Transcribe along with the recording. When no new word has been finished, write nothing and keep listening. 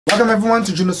Welcome everyone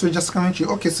to Junosuede just commentary.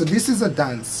 Okay, so this is a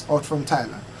dance out from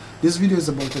Thailand. This video is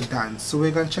about a dance, so we're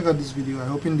gonna check out this video. I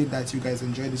hope indeed that you guys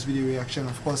enjoyed this video reaction.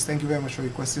 Of course, thank you very much for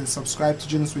requesting. Subscribe to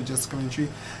Junosuede just commentary,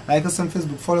 like us on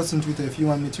Facebook, follow us on Twitter. If you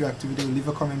want me to react to video, leave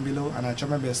a comment below and I'll try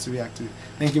my best to react to it.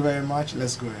 Thank you very much.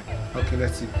 Let's go ahead. Okay,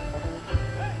 let's see.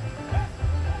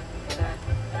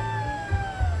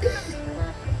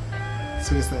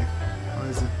 So it's like, how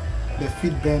is it? The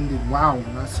feet bending. Wow,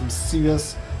 that's some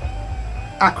serious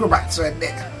acrobats right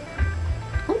there.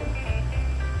 Ooh.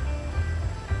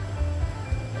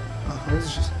 Oh,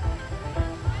 it's just,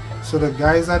 so the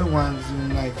guys are the ones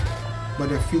doing like, but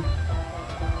their feet.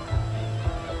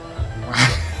 Wow.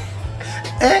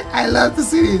 Hey, I love to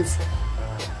see this.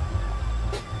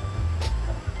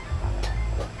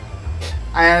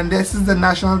 And this is the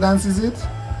national dance, is it?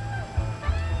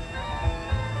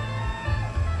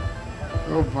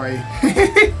 Oh boy.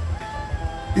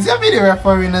 Is there a video where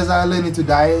foreigners are learning to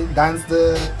dance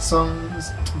the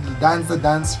songs, dance the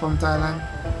dance from Thailand,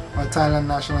 or Thailand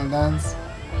national dance?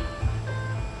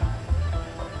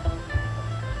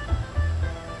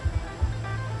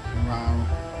 Wow.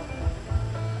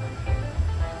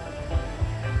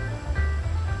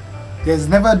 There's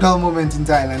never a dull moment in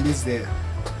Thailand, is there?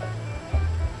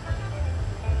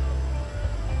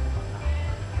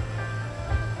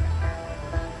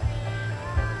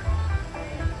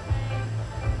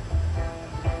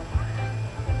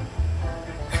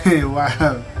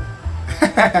 Wow.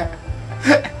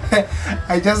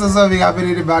 I just saw something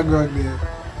happening in the background there.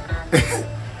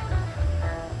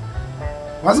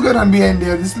 What's going on behind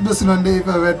there? This person on there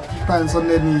with red pants on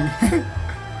their knee.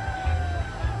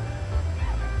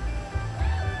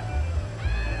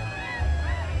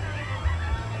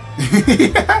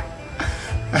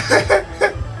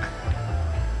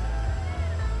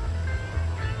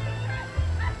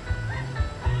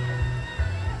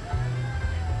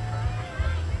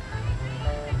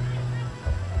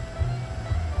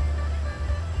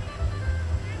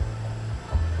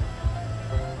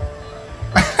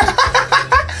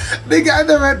 The guy in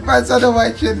the red pants on the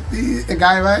white shirt, the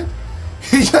guy, right?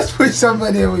 He just pushed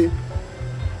somebody away.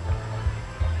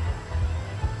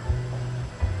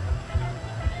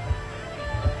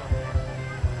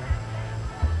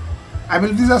 I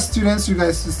believe these are students. You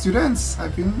guys are students. I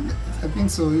think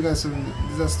so. You guys are,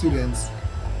 these are students.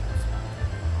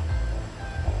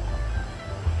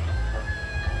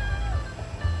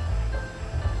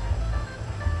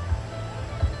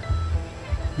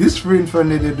 This free in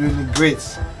front of they're doing it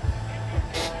great.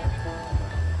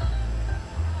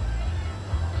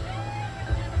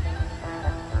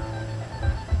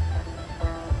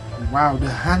 Wow, the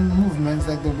hand movements,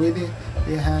 like the way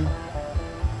they hand.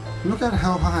 Look at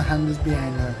how her hand is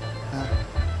behind her.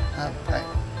 Like,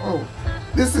 oh,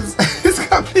 this is it's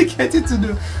complicated to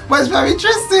do, but it's very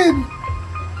interesting.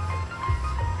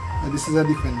 But this is a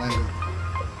different angle.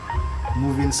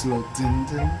 Moving slow.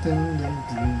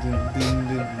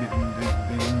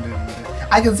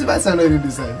 I can see myself learning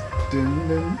this side.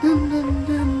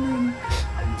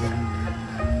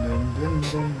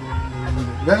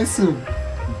 Very soon.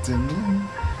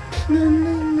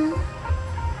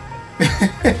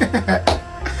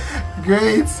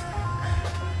 Great.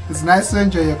 It's nice to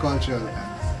enjoy your cultural dance.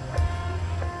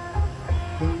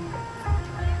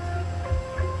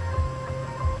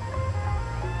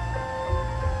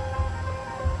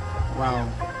 Wow.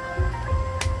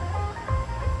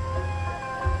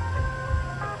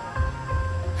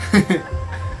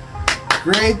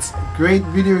 Great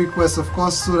video request, of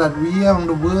course, so that we around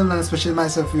the world, and especially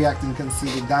myself reacting, can see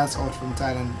the dance out from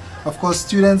Thailand. Of course,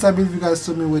 students, I believe you guys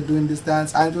told me we're doing this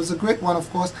dance, and it was a great one, of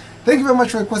course. Thank you very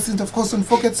much for requesting it. Of course, don't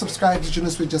forget to subscribe to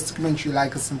Junosuede just commentary,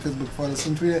 like us on Facebook, follow us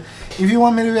on Twitter. If you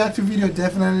want me to react to a video,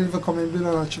 definitely leave a comment below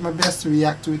and I'll try my best to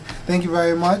react to it. Thank you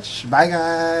very much. Bye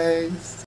guys.